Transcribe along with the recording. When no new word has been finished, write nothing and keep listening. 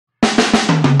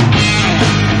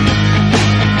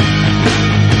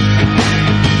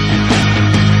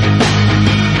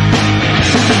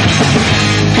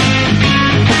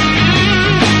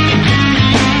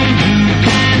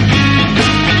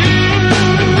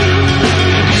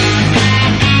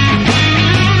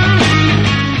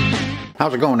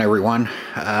How's it going, everyone?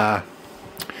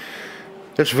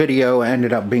 This video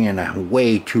ended up being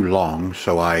way too long,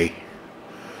 so I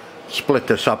split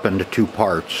this up into two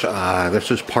parts.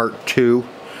 This is part 2.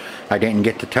 I didn't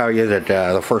get to tell you that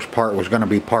the first part was going to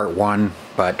be part 1,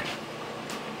 but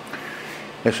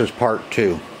this is part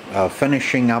 2.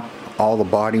 Finishing up all the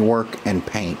bodywork and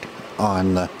paint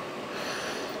on the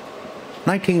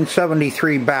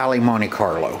 1973 Bally Monte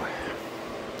Carlo.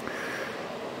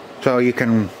 So you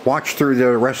can watch through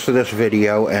the rest of this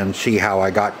video and see how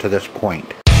I got to this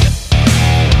point.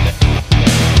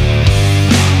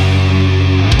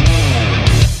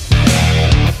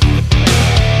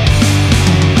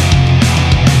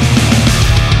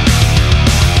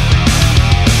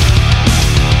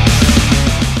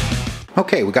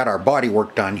 Okay, we got our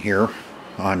bodywork done here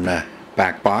on the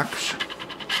back box.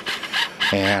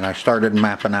 And I started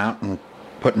mapping out and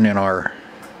putting in our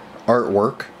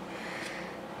artwork.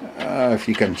 If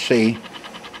you can see,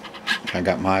 I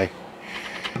got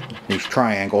these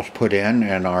triangles put in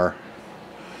and our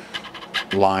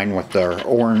line with the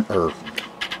orange or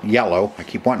yellow. I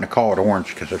keep wanting to call it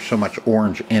orange because there's so much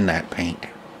orange in that paint.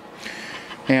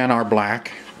 And our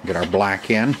black, get our black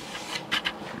in.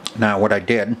 Now what I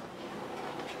did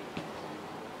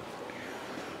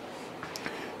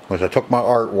was I took my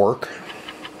artwork,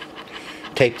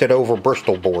 taped it over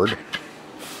Bristol board,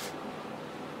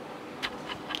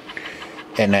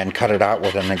 and then cut it out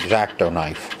with an X-Acto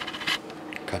knife.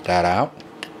 Cut that out.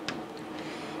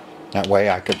 That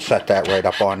way I could set that right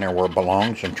up on there where it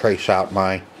belongs and trace out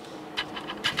my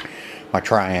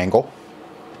triangle.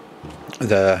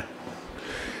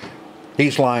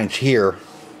 These lines here,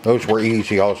 those were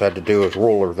easy. All I had to do is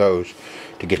ruler those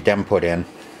to get them put in.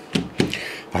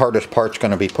 The hardest part's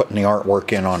going to be putting the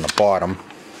artwork in on the bottom.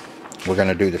 We're going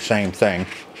to do the same thing.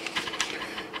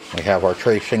 We have our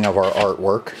tracing of our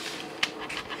artwork.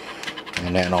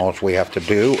 And then all we have to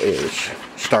do is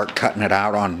start cutting it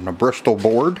out on the Bristol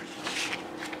board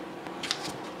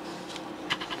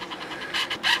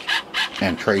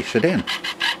and trace it in,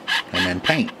 and then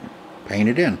paint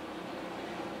it in.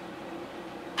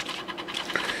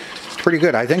 Pretty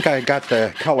good. I think I got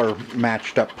the color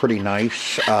matched up pretty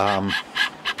nice. I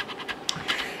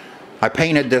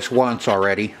painted this once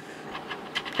already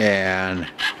and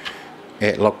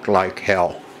it looked like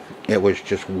hell. It was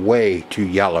just way too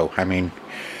yellow. I mean,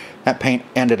 that paint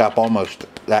ended up almost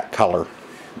that color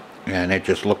and it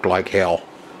just looked like hell.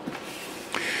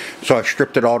 So I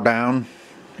stripped it all down.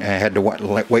 I had to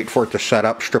wait for it to set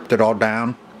up, stripped it all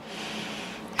down,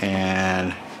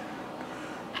 and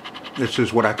this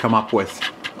is what I come up with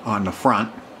on the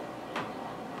front.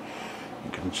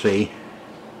 You can see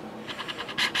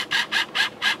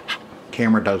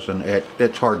camera doesn't,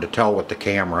 it's hard to tell with the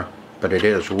camera, but it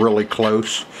is really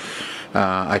close.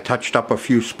 I touched up a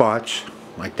few spots,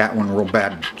 like that one, real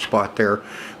bad spot there,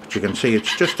 but you can see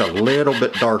it's just a little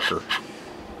bit darker.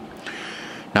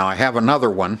 Now I have another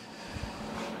one,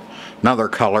 another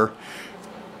color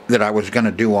that I was going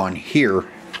to do on here,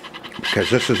 because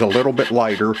this is a little bit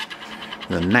lighter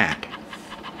than that,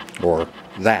 or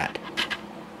that.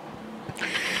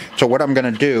 So what I'm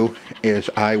going to do is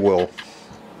I will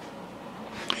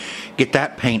get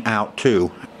that paint out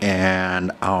too,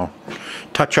 and I'll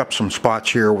touch up some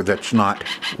spots here where that's not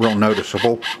real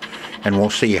noticeable, and we'll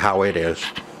see how it is,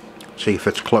 see if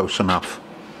it's close enough.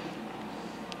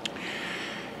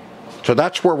 So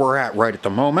that's where we're at right at the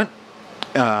moment.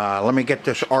 Let me get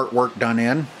this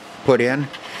artwork put in,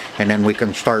 and then we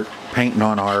can start painting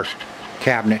on our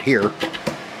cabinet here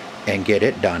and get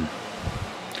it done.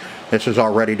 This is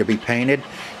all ready to be painted.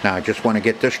 Now I just want to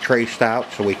get this traced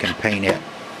out so we can paint it.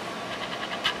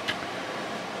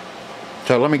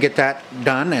 So let me get that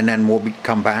done, and then we'll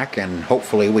come back and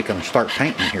hopefully we can start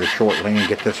painting here shortly and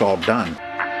get this all done.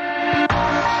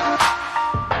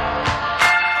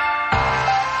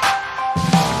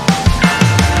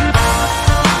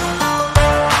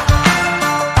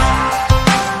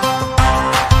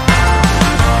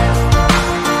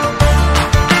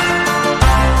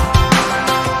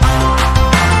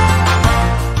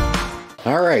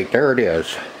 Alright, there it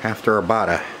is. After about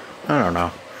I don't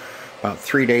know, about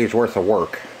 3 days worth of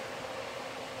work.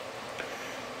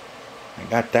 I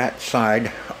got that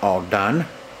side all done.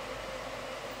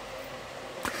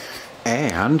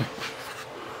 And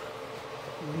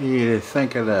you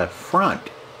think of the front.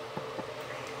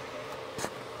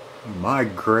 Am I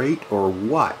great or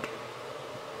what?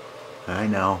 I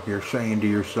know, you're saying to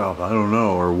yourself, I don't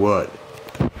know, or what?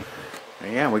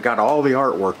 Yeah, we got all the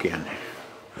artwork in.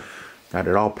 Got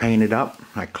it all painted up.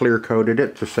 I clear coated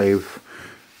it to save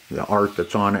the art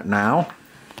that's on it now.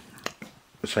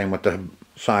 The same with the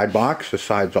side box. The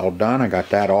side's all done. I got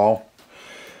that all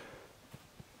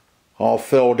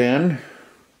filled in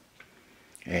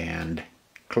and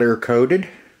clear coated.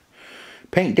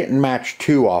 Paint didn't match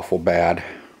too awful bad.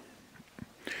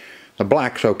 The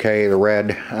black's okay. The red,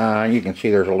 you can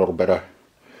see there's a little bit of,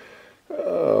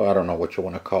 I don't know what you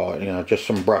want to call it, you know, just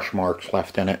some brush marks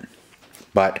left in it.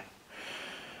 But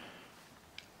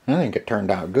I think it turned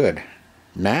out good.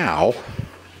 Now,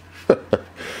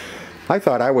 I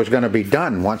thought I was going to be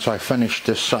done once I finished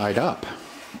this side up.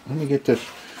 Let me get this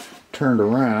turned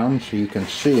around so you can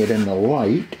see it in the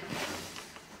light.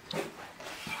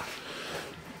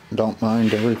 Don't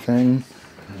mind everything.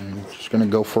 I'm just going to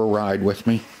go for a ride with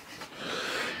me.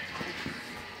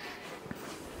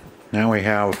 Now we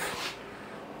have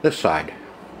this side.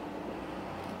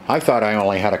 I thought I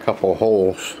only had a couple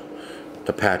holes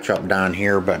to patch up down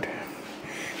here, but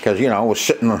because, you know, I was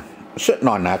sitting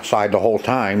on that side the whole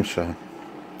time, so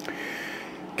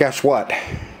guess what?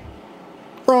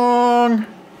 Wrong!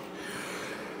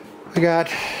 I got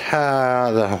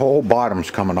the whole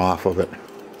bottom's coming off of it.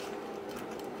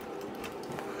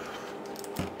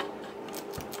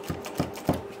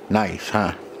 Nice,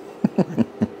 huh?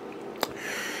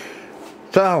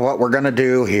 So what we're going to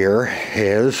do here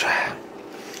is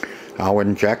I'll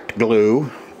inject glue,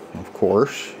 of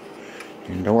course,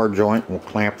 into our joint. We'll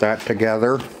clamp that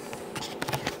together.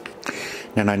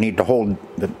 And I need to hold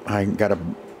I got to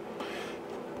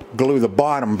glue the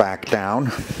bottom back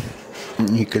down.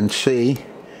 And you can see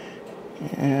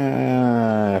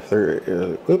if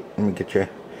there, let me get you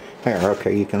there.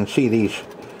 Okay, you can see these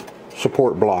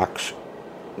support blocks.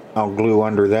 I'll glue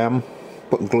under them.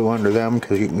 Put glue under them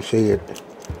because you can see it.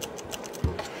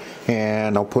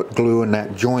 And I'll put glue in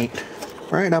that joint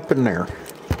right up in there.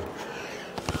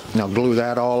 And I'll glue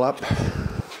that all up.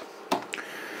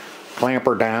 Clamp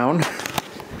her down.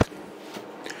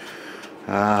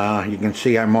 You can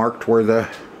see I marked where the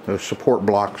support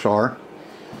blocks are.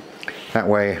 That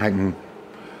way I can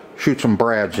shoot some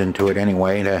brads into it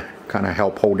anyway to kind of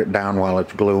help hold it down while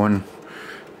it's gluing.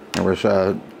 There was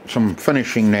some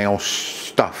finishing nails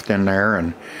stuffed in there,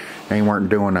 and they weren't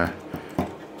doing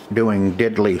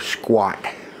diddly squat.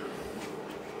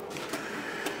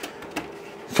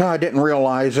 So I didn't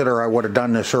realize it, or I would have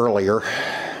done this earlier.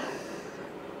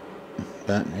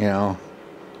 But, you know,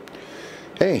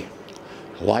 hey,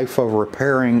 life of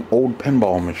repairing old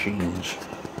pinball machines.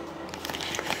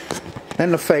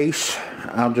 Then the face,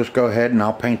 I'll just go ahead and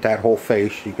I'll paint that whole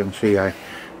face. You can see I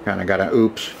kind of got a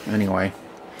oops anyway.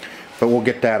 But we'll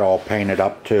get that all painted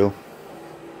up too.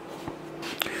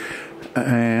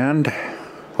 And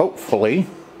hopefully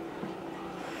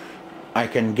I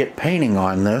can get painting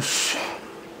on this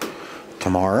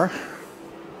tomorrow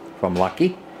if I'm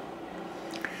lucky.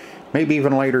 Maybe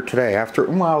even later today. After,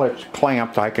 while it's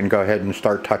clamped, I can go ahead and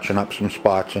start touching up some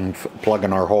spots and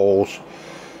plugging our holes.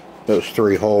 Those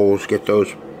 3 holes, get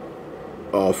those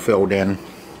all filled in.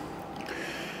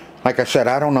 Like I said,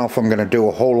 I don't know if I'm going to do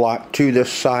a whole lot to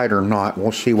this side or not.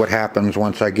 We'll see what happens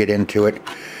once I get into it.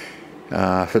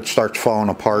 If it starts falling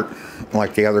apart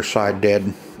like the other side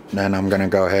did, then I'm going to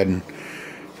go ahead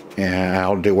and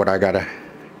I'll do what I gotta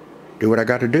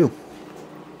do.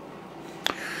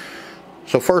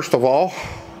 So first of all,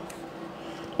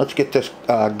 let's get this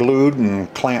glued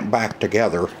and clamped back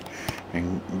together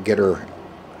and get her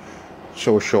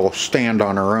so she'll stand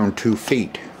on her own 2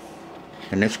 feet.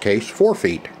 In this case, 4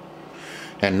 feet.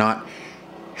 And not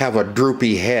have a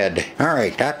droopy head.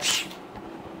 Alright, that's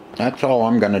all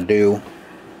I'm going to do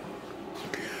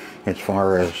as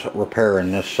far as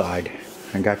repairing this side.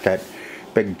 I got that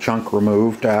big chunk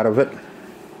removed out of it.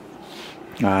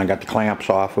 I got the clamps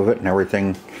off of it and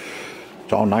everything.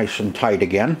 It's all nice and tight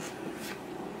again.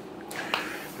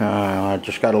 I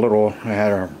just got I had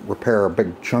to repair a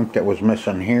big chunk that was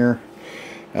missing here.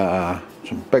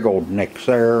 Some big old nicks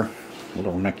there, a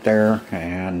little nick there,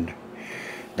 and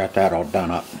got that all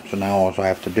done up. So now all I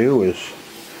have to do is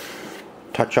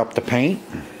touch up the paint,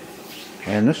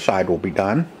 and this side will be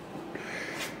done.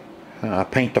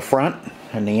 Paint the front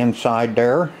and the inside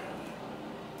there.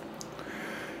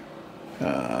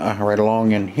 Right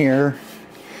along in here.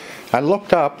 I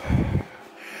looked,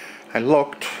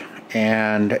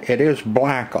 and it is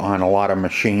black on a lot of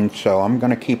machines, so I'm going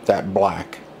to keep that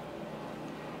black.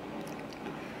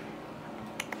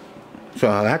 So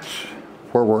that's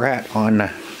where we're at on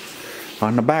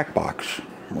the back box.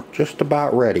 We're just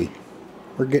about ready.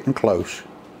 We're getting close.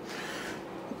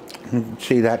 You can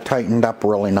see that tightened up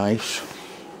really nice.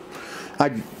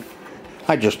 I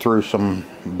just threw some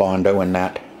Bondo in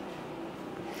that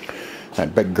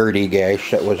big girty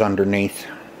gash that was underneath.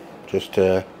 Just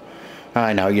to,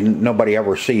 I know nobody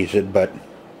ever sees it, but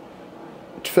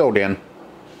it's filled in.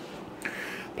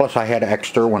 Plus I had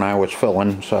extra when I was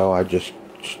filling, so I just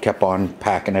kept on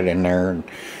packing it in there, and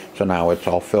so now it's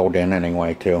all filled in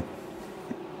anyway too.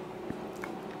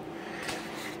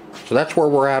 So that's where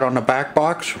we're at on the back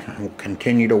box. We'll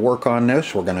continue to work on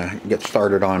this. We're gonna get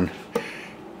started on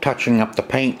touching up the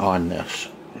paint on this.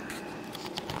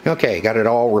 Okay, got it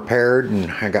all repaired,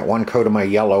 and I got one coat of my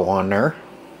yellow on there.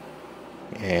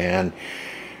 And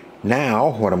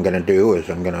now what I'm gonna do is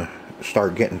I'm gonna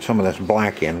start getting some of this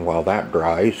black in. While that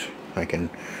dries, I can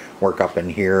work up in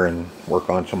here and work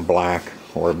on some black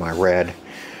or my red,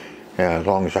 as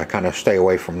long as I kind of stay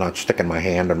away from not sticking my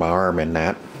hand and my arm in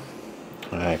that.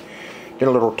 I did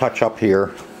a little touch up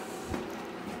here,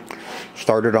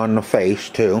 started on the face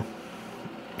too,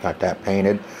 got that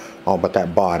painted, all but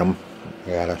that bottom.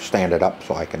 You gotta stand it up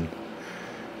so I can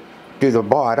do the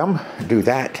bottom, do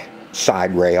that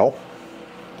side rail.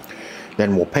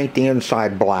 Then we'll paint the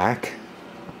inside black,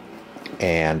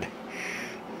 and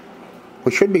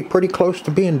we should be pretty close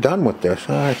to being done with this.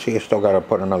 I see I still got to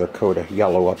put another coat of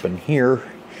yellow up in here.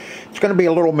 It's going to be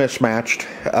a little mismatched.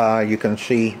 You can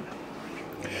see,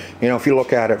 you know, if you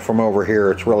look at it from over here,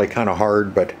 it's really kind of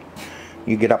hard, but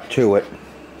you get up to it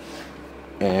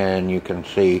and you can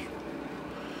see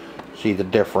the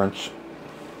difference.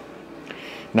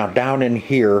 Now down in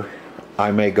here,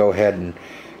 I may go ahead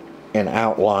and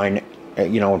outline,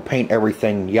 you know, and paint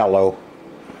everything yellow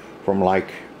from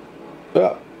like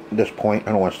this point.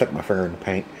 I don't want to stick my finger in the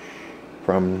paint.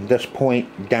 From this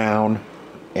point down,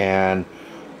 and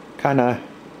kind of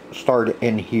start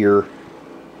in here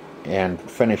and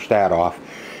finish that off.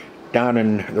 Down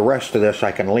in the rest of this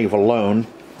I can leave alone.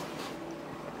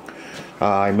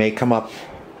 I may come up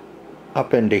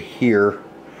into here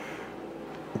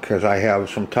because I have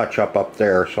some touch up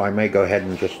there, so I may go ahead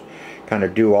and just kind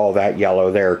of do all that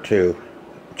yellow there too.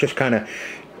 Just kind of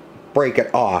break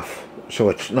it off so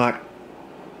it's not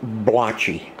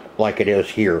blotchy like it is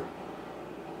here.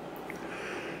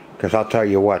 Because I'll tell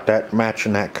you what, that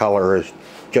matching that color is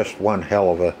just one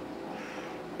hell of a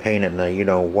pain in the, you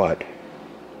know what,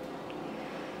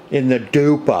 in the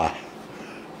dupa.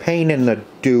 Pain in the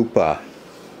dupa.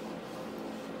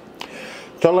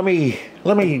 So let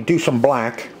me do some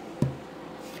black.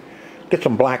 Get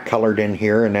some black colored in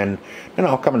here, and then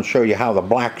I'll come and show you how the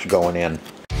black's going in.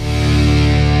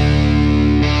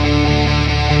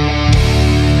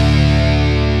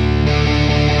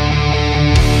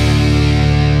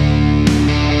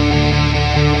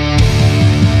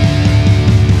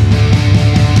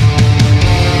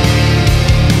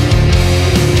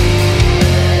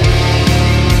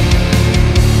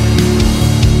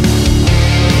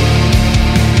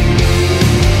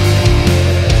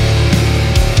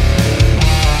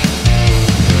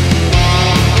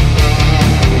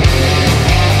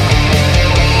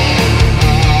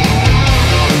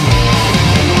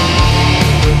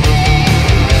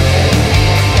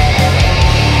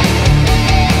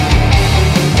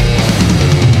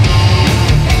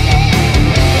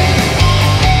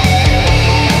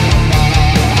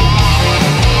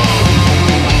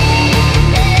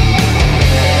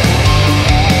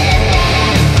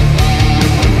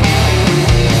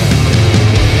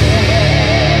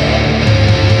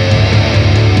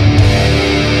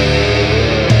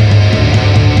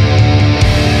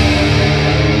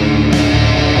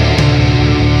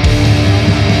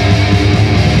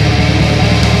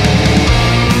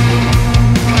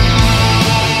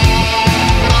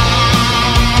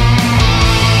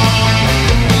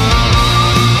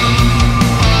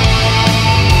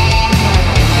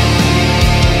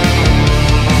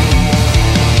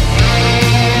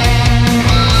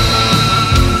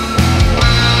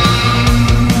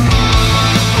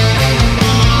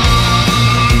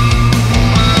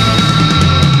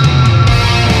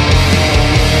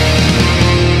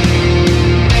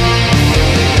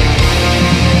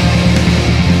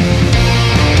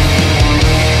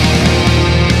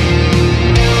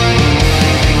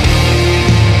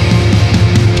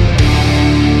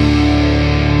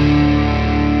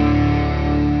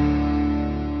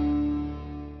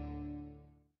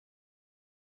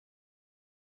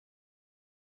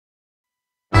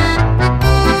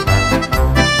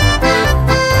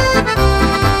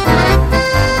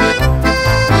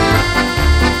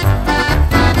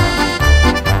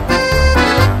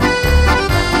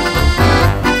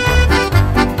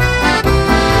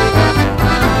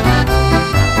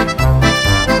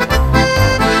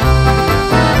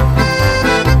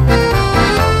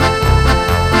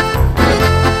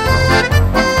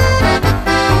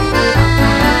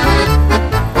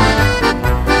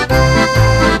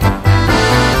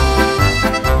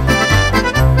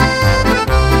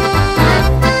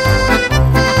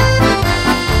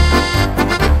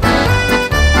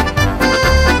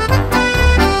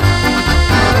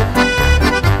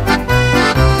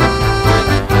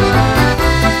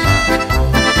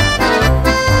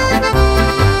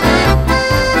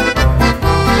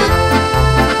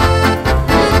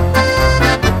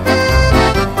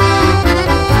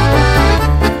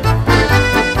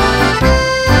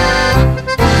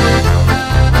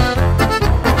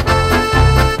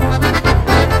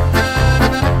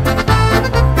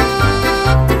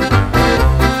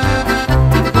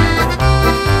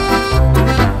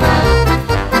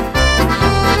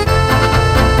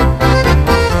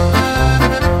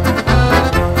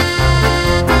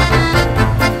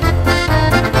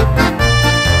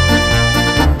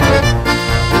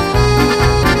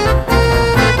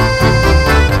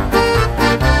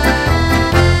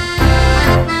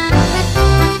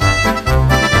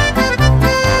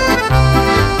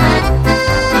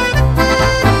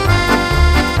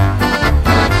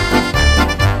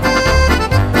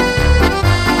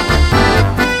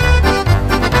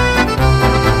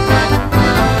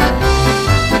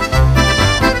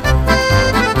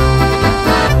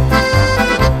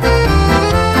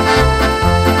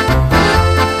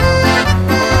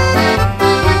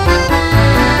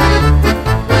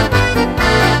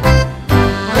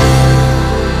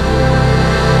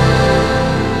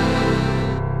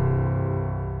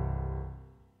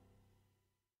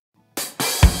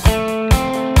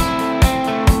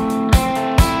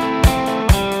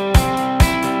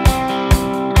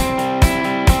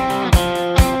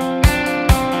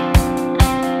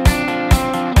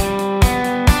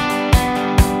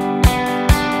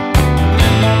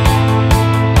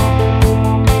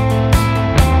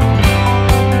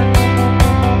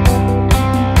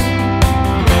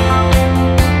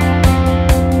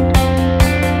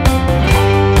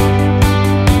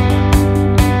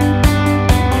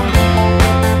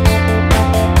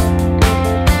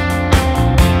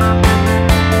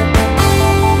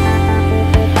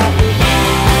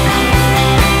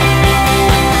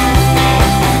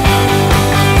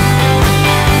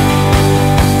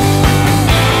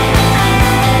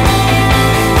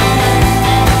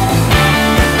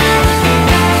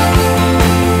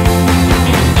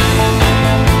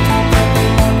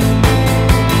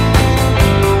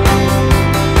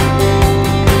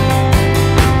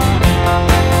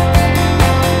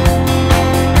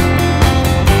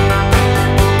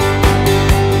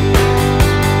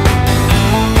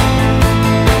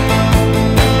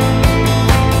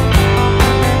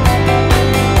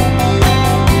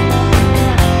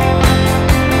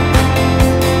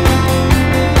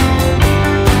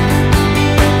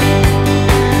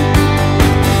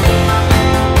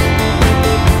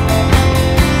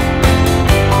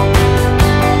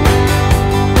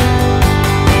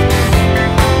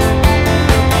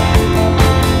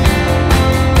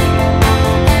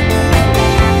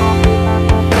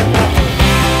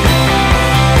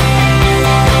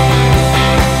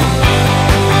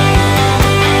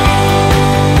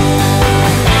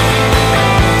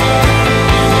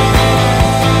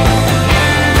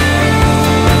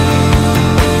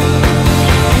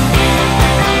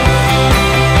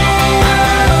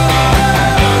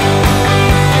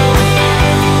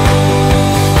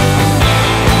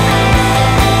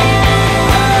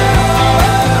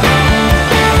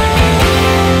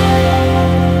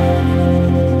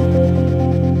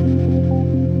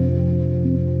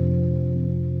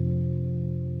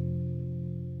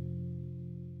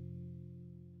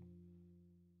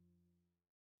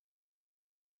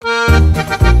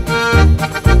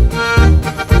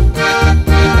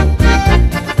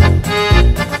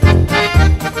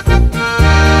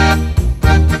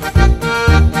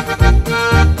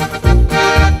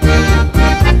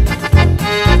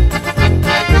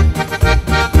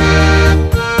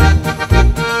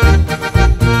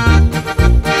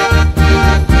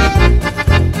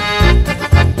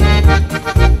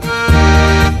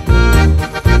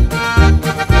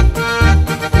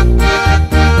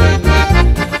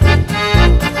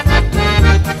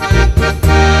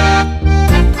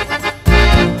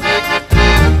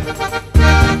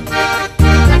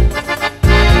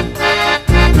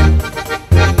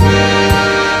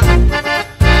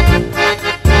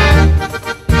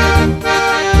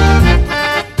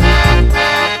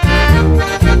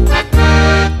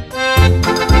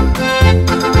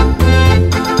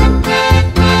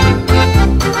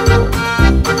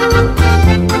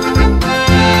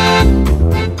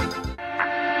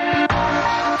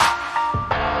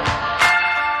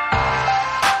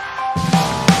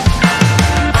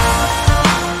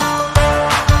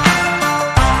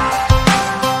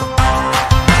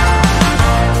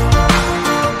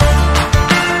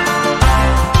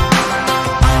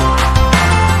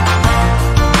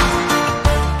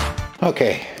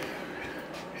 Okay,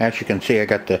 as you can see, I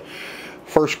got the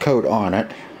first coat on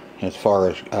it as far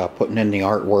as putting in the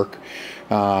artwork.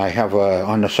 I have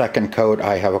on the second coat,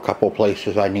 I have a couple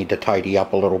places I need to tidy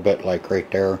up a little bit, like right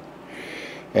there,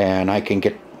 and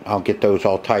I'll get those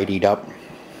all tidied up.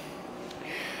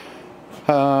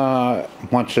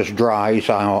 Once this dries,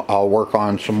 I'll work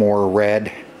on some more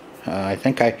red. I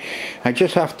think I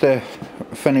just have to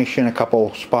finish in a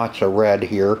couple spots of red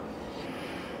here,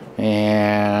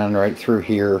 and right through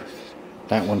here.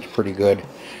 That one's pretty good.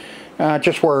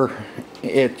 Just where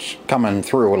it's coming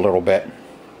through a little bit.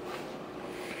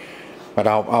 But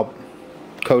I'll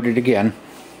coat it again.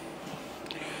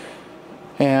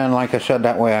 And like I said,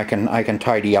 that way I can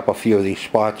tidy up a few of these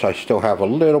spots. I still have a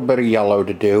little bit of yellow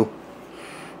to do.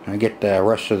 I get the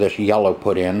rest of this yellow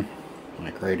put in,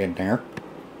 like right in there.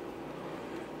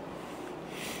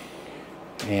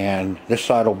 And this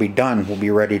side will be done. We'll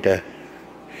be ready to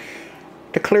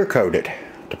clear coat it,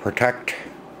 to protect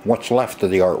what's left of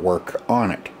the artwork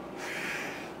on it.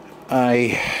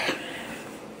 I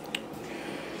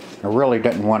really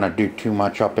didn't want to do too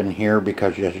much up in here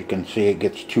because, as you can see, it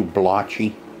gets too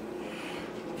blotchy.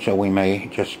 So we may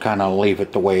just kind of leave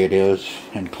it the way it is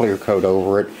and clear coat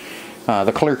over it.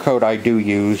 The clear coat I do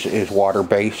use is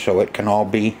water-based, so it can all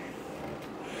be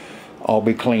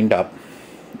cleaned up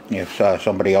if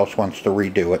somebody else wants to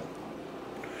redo it.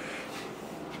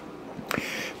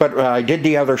 But I did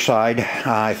the other side.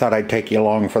 I thought I'd take you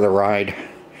along for the ride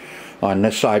on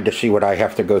this side to see what I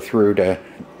have to go through to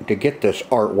get this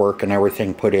artwork and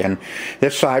everything put in.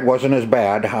 This side wasn't as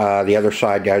bad. The other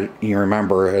side, you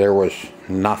remember, there was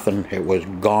nothing. It was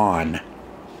gone.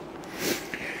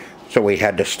 So we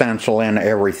had to stencil in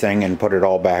everything and put it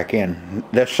all back in.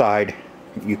 This side,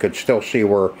 you could still see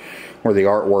where the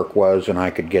artwork was, and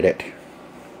I could get it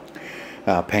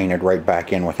painted right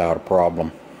back in without a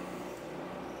problem.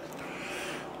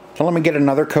 So let me get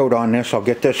another coat on this. I'll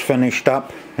get this finished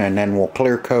up, and then we'll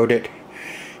clear coat it.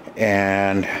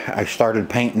 And I started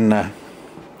painting the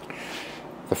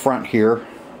front here,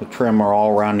 the trim are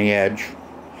all around the edge.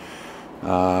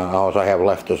 All I have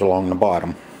left is along the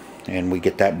bottom, and we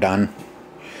get that done,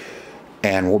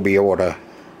 and we'll be able to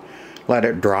let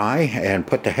it dry and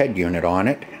put the head unit on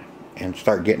it and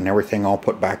start getting everything all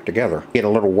put back together. Get a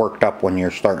little worked up when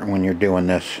you're doing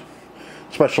this,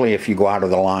 especially if you go out of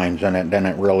the lines, and then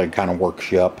it really kind of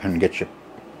works you up and gets you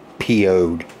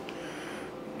PO'd.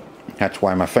 That's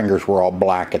why my fingers were all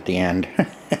black at the end,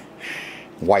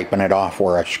 wiping it off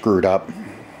where I screwed up.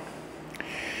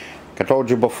 I told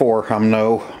you before, I'm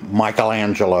no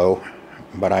Michelangelo,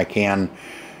 but I can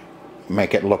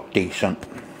make it look decent.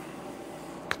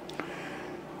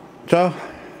 So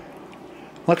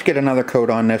let's get another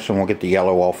coat on this, and we'll get the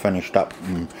yellow all finished up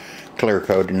and clear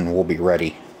coated, and we'll be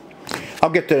ready. I'll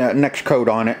get the next coat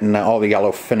on it and all the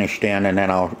yellow finished in, and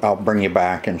then I'll bring you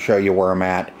back and show you where I'm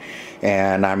at.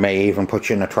 And I may even put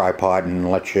you in a tripod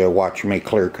and let you watch me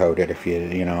clear coat it if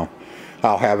you know.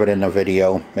 I'll have it in the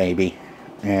video maybe,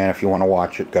 and if you want to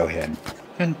watch it, go ahead.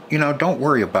 And don't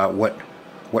worry about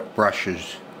what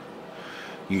brushes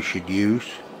you should use.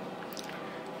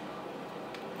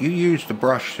 You use the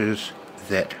brushes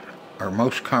that are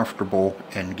most comfortable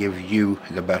and give you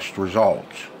the best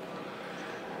results.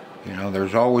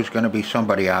 There's always going to be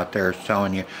somebody out there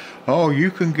telling you, oh,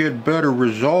 you can get better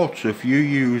results if you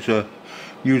use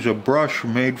a brush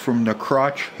made from the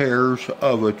crotch hairs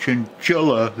of a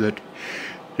chinchilla that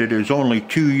is only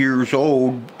 2 years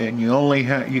old, and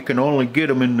you can only get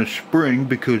them in the spring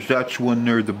because that's when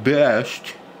they're the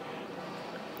best.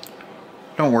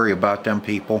 Don't worry about them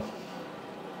people.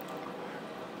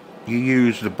 You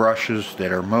use the brushes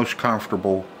that are most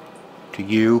comfortable to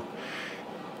you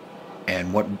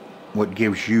and what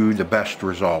gives you the best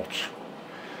results.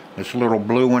 This little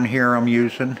blue one here I'm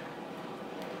using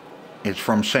is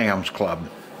from Sam's Club.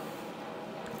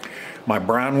 My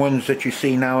brown ones that you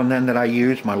see now and then that I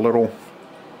use, my little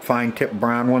fine tip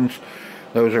brown ones,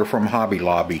 those are from Hobby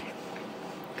Lobby.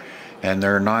 And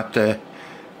they're not the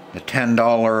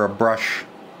 $10 a brush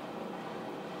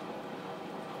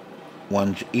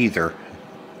ones either.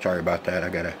 Sorry about that, I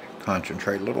gotta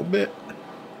concentrate a little bit.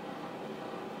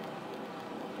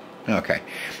 Okay,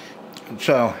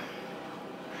 so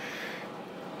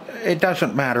it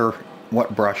doesn't matter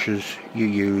what brushes you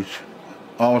use.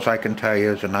 All I can tell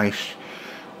you is a nice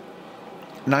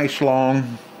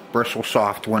long bristle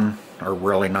soft one are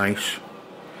really nice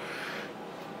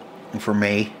for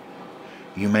me.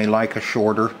 You may like a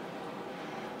shorter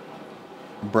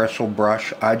bristle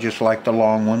brush. I just like the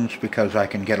long ones because I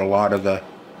can get a lot of the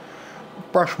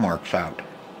brush marks out.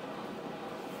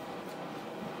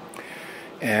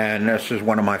 And this is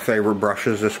one of my favorite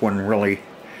brushes. This one really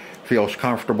feels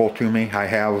comfortable to me. I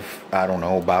have, I don't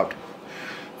know, about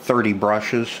 30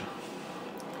 brushes,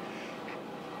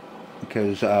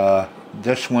 because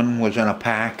this one was in a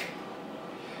pack,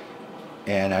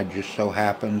 and it just so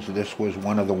happens this was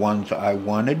one of the ones I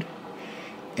wanted,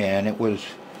 and it was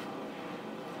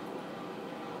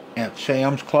at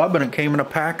Sam's Club, and it came in a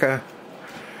pack of,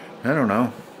 I don't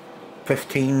know,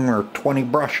 15 or 20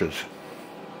 brushes.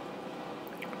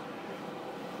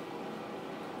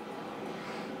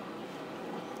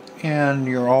 And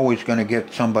you're always going to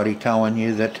get somebody telling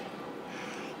you that,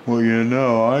 well, you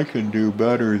know, I can do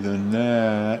better than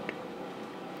that.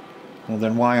 Well,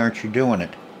 then why aren't you doing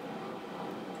it?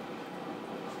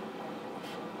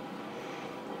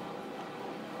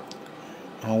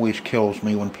 Always kills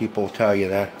me when people tell you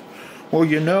that. Well,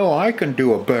 you know, I can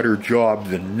do a better job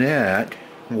than that.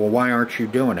 Well, why aren't you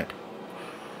doing it?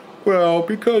 Well,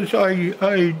 because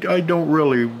I don't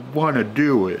really want to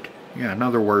do it. Yeah, in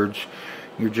other words,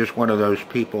 you're just one of those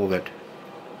people that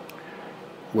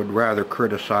would rather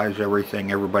criticize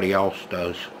everything everybody else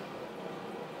does.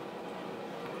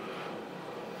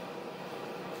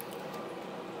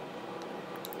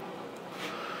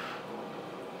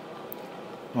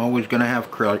 Always going to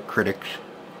have critics.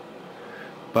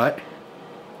 But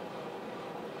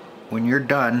when you're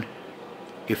done,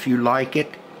 if you like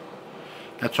it,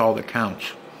 that's all that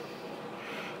counts.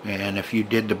 And if you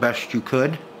did the best you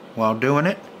could while doing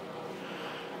it,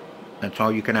 that's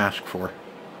all you can ask for.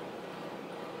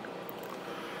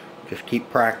 Just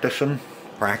keep practicing,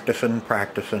 practicing,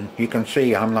 practicing. You can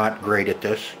see I'm not great at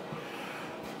this.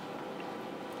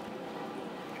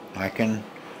 I can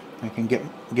get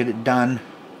it done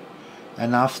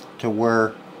enough to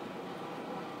where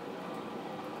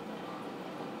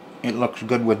it looks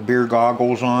good with beer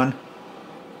goggles on.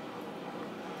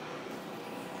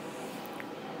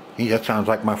 Gee, that sounds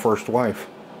like my first wife.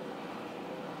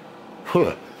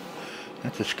 Huh.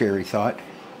 That's a scary thought.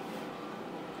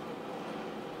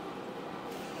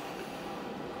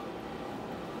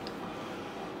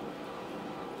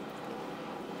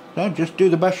 So just do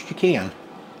the best you can.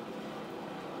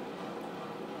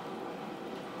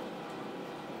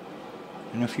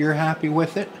 And if you're happy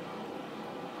with it,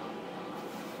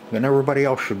 then everybody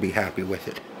else should be happy with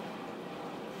it.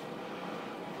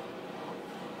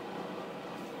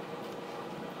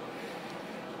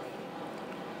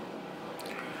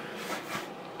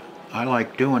 I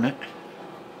like doing it.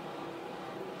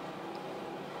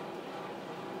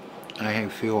 I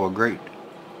feel a great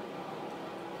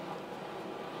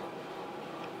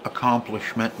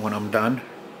accomplishment when I'm done,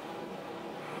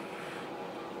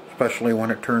 especially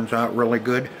when it turns out really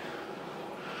good.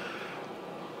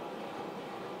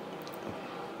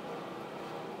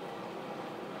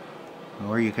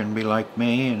 Or you can be like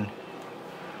me and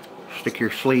stick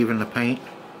your sleeve in the paint,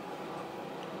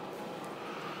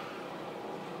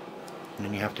 and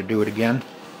then you have to do it again.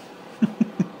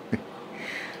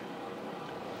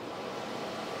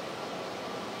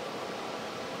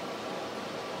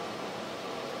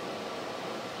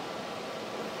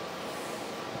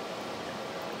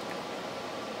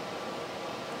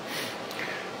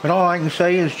 But all I can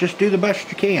say is just do the best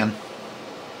you can.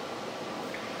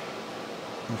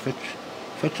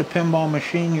 If it's a pinball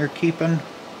machine you're keeping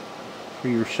for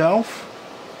yourself,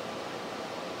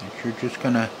 that you're just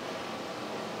gonna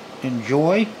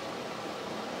enjoy,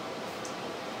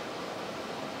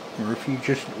 or if you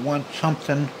just want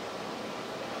something,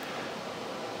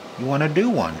 you want to do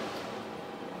one,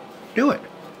 do it.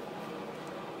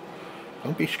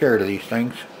 Don't be scared of these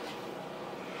things.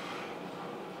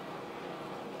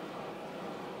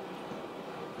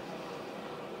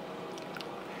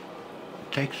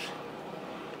 It takes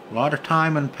a lot of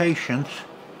time and patience.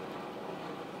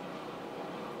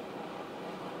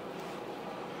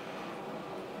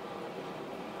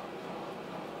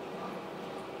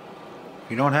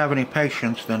 If you don't have any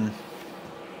patience, then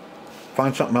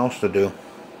find something else to do.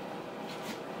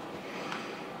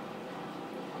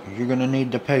 You're going to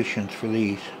need the patience for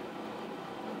these.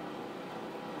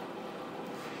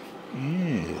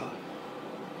 Ew.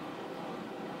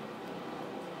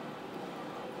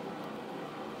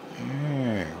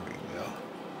 There we go.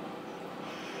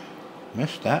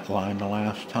 Missed that line the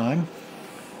last time.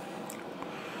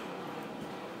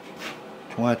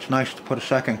 That's why it's nice to put a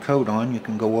second coat on. You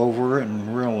can go over it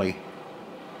and really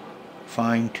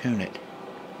fine-tune it.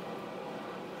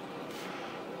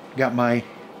 Got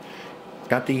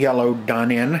the yellow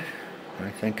done in. I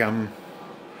think I'm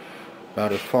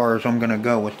about as far as I'm going to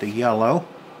go with the yellow.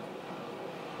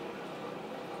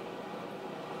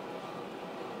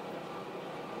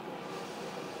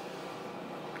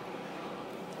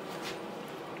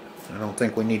 I don't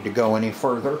think we need to go any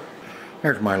further.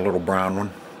 There's my little brown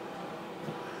one.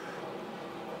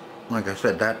 Like I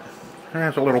said, that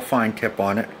has a little fine tip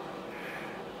on it.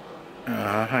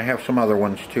 I have some other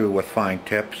ones too with fine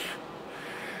tips.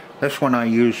 This one I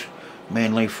use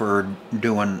mainly for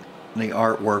doing the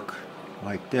artwork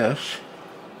like this.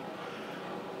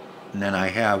 And then I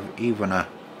have even a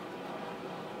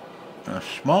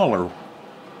smaller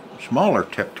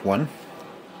tipped one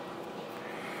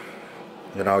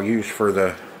that I'll use for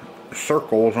the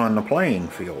circles on the playing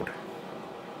field.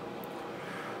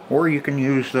 Or you can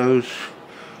use those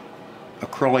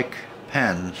acrylic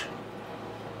pens.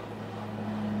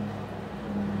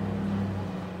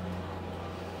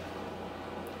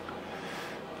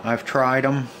 I've tried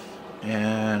them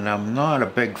and I'm not a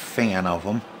big fan of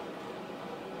them.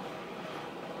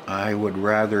 I would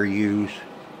rather use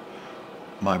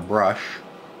my brush.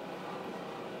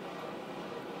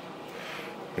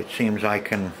 It seems I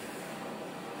can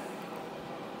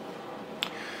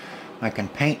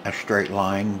paint a straight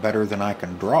line better than I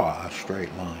can draw a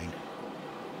straight line.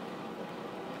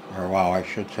 Or well, I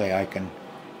should say I can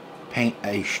paint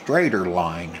a straighter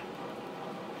line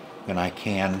than I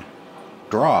can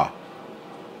draw.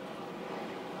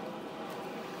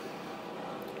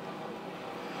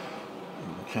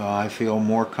 So I feel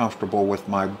more comfortable with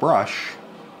my brush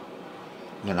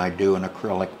than I do an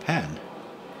acrylic pen.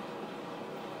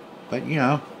 But you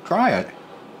know, try it.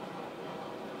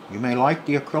 You may like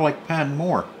the acrylic pen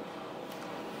more.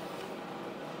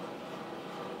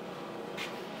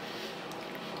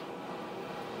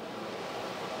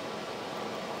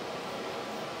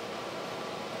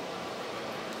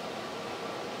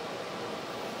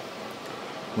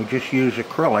 We just use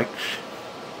acrylics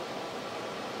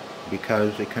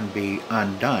because it can be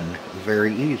undone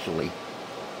very easily.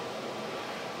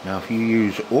 Now if you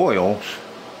use oils,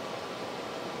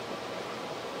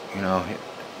 you know,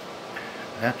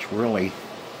 that's really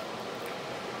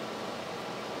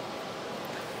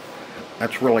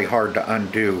hard to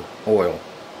undo oil.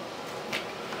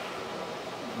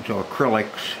 So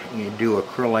acrylics, you do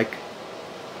acrylic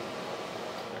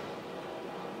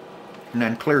and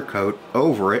then clear coat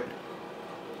over it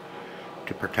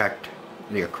to protect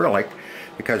the acrylic,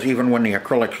 because even when the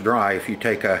acrylic's dry, if you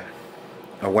take a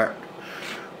wet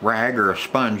rag or a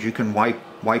sponge, you can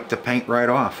wipe the paint right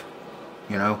off.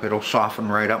 You know, it'll soften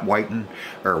right up,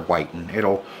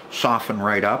 it'll soften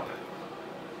right up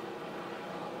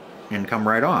and come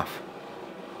right off.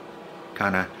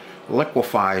 Kind of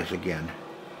liquefies again.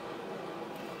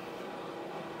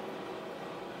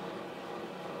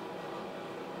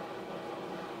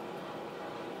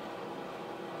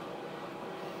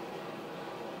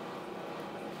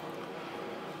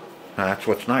 Now that's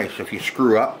what's nice. If you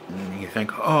screw up and you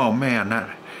think, oh man,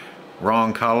 that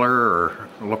wrong color or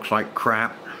looks like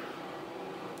crap,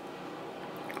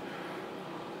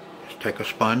 just take a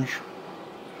sponge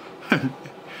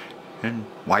and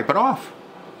wipe it off.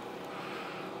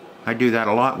 I do that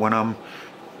a lot when I'm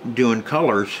doing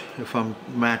colors. If I'm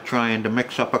trying to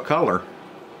mix up a color,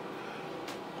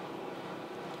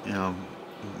 you know,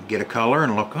 get a color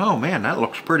and look, oh man, that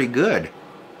looks pretty good.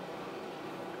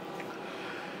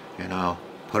 And I'll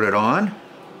put it on,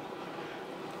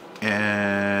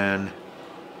 and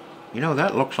you know,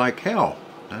 that looks like hell.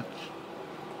 That's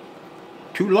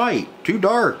too light, too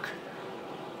dark.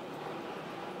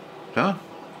 So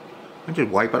I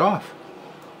just wipe it off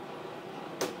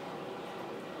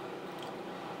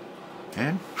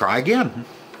and try again.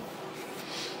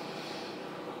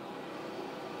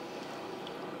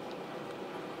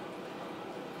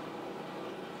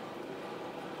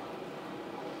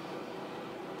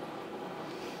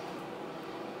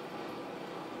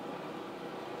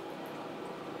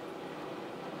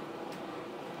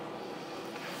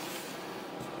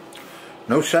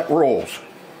 No set rules.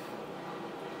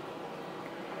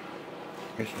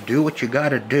 Just do what you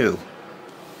gotta do.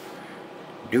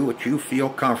 Do what you feel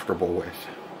comfortable with.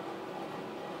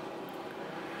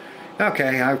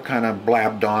 Okay, I've kind of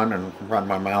blabbed on and run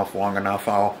my mouth long enough.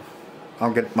 I'll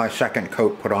get my second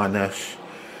coat put on this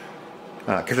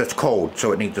because it's cold,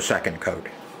 so it needs a second coat.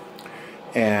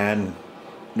 And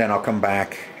then I'll come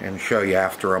back and show you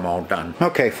after I'm all done.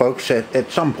 Okay, folks, at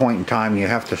some point in time you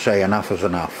have to say enough is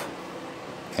enough.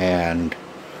 And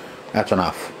that's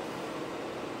enough.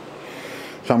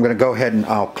 So I'm going to go ahead and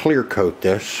I'll clear coat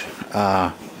this.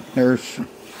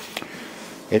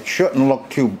 It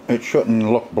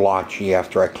shouldn't look blotchy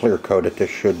after I clear coat it. This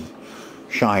should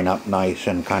shine up nice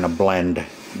and kind of blend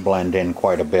in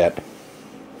quite a bit.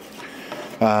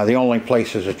 The only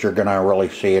places that you're going to really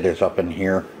see it is up in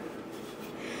here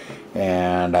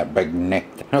and that big nick.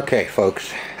 Okay,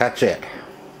 folks, that's it.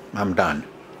 I'm done.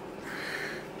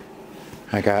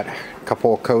 I got a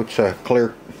couple of coats of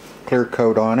clear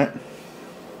coat on it.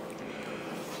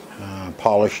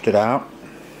 Polished it out.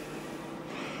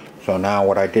 So now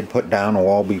what I did put down will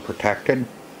all be protected.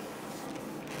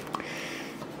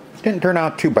 Didn't turn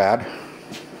out too bad.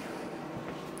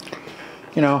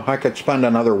 You know, I could spend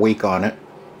another week on it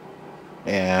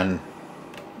and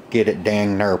get it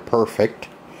dang near perfect.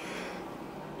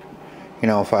 You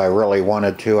know, if I really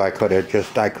wanted to, I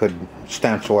could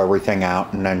stencil everything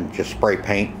out and then just spray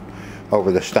paint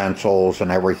over the stencils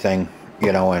and everything,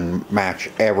 you know, and match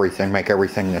everything, make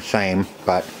everything the same.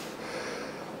 But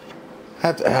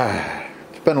that's,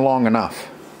 it's been long enough.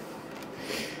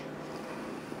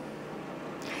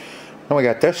 Then we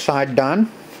got this side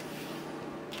done.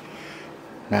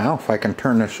 Now, if I can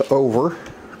turn this over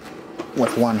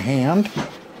with one hand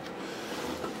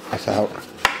without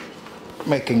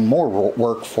making more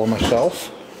work for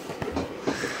myself.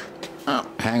 Oh,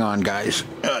 hang on, guys.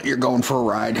 You're going for a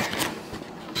ride.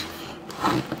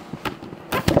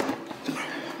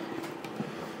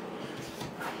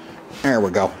 There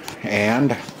we go.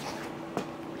 And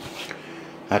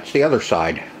that's the other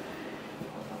side.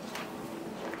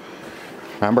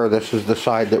 Remember, this is the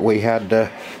side that we had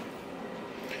that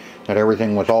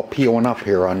everything was all peeling up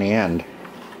here on the end.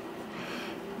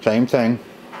 Same thing.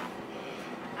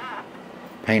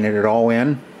 Painted it all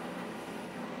in.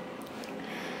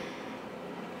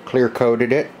 Clear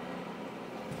coated it.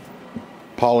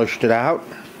 Polished it out.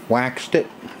 Waxed it.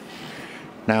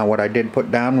 Now what I did put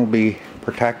down will be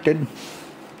protected.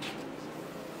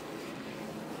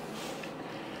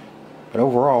 But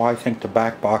overall, I think the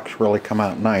back box really come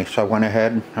out nice. I went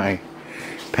ahead, I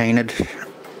painted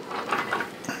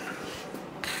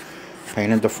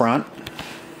the front.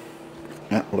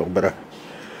 Yeah, a little bit of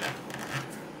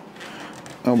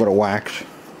wax.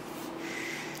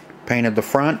 Painted the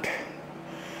front,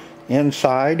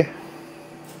 inside.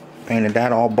 Painted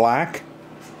that all black.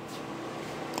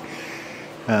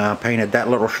 Painted that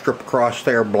little strip across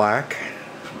there black.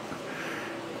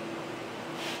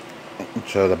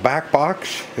 So the back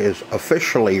box is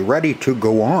officially ready to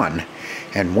go on,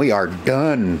 and we are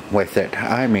done with it.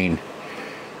 I mean,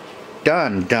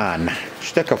 done.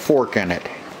 Stick a fork in it.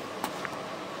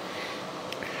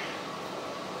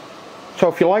 So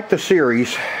if you like the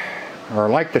series, or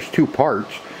like this 2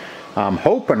 parts, I'm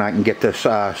hoping I can get this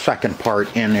second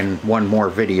part in one more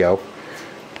video.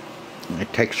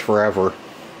 It takes forever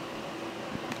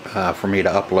for me to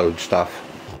upload stuff.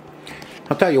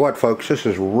 I'll tell you what, folks, this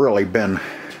has really been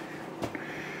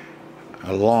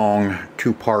a long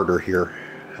 2-parter here.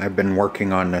 I've been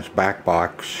working on this back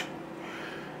box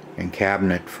and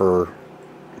cabinet for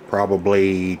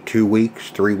probably 2 weeks,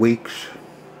 3 weeks.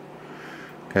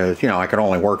 Because, you know, I could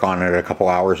only work on it a couple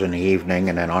hours in the evening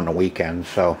and then on the weekends,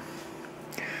 so.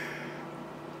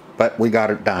 But we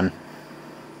got it done.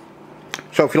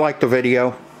 So if you liked the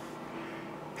video,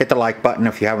 hit the like button.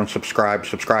 If you haven't subscribed,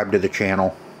 subscribe to the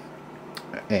channel.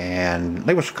 And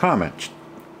leave us comments.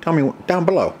 Tell me down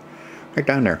below, right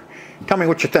down there. Tell me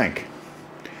what you think.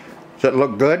 Does it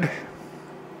look good?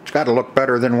 It's got to look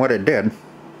better than what it did.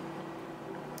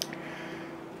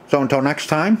 So until next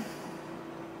time,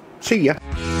 see ya.